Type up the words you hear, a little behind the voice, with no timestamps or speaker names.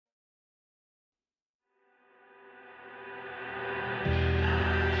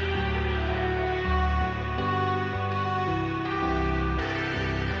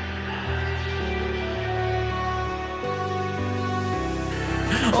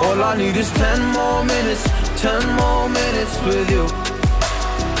All I need is 10 more minutes, 10 more minutes with you.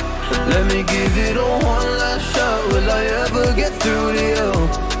 Let me give it a one last shot. Will I ever get through to you?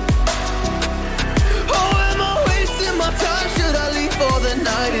 Oh, am I wasting my time? Should I leave for the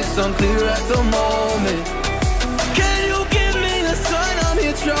night? It's unclear at the moment. Can you give me a sign? I'm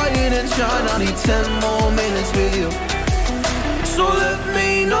here trying and trying. I need 10 more minutes with you. So let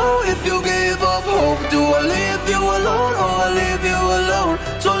me know if you gave up hope. Do I leave you alone or I leave you alone?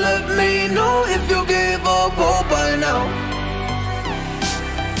 So let me know if you gave up hope by now.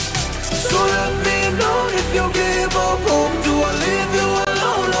 So let me know if you gave up hope. Do I leave you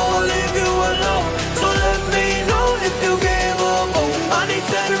alone or I leave you alone? So let me know if you gave up hope. I need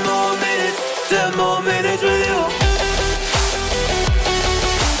 10 more minutes, 10 more minutes with you.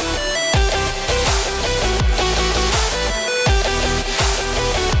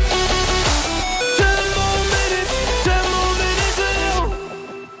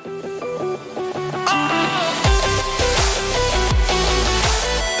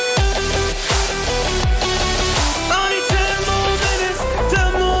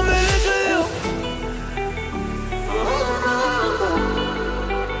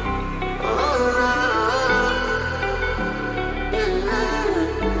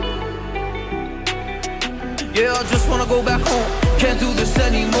 Yeah, I just wanna go back home. Can't do this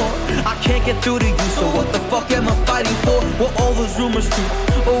anymore. I can't get through to you, so what the fuck am I fighting for? Were all those rumors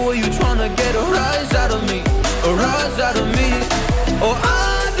true? Or were you trying to get a rise out of me? A rise out of me? Or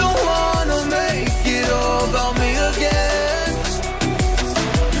I don't wanna make it all about me again.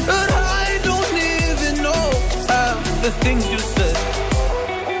 But I don't even know half the things you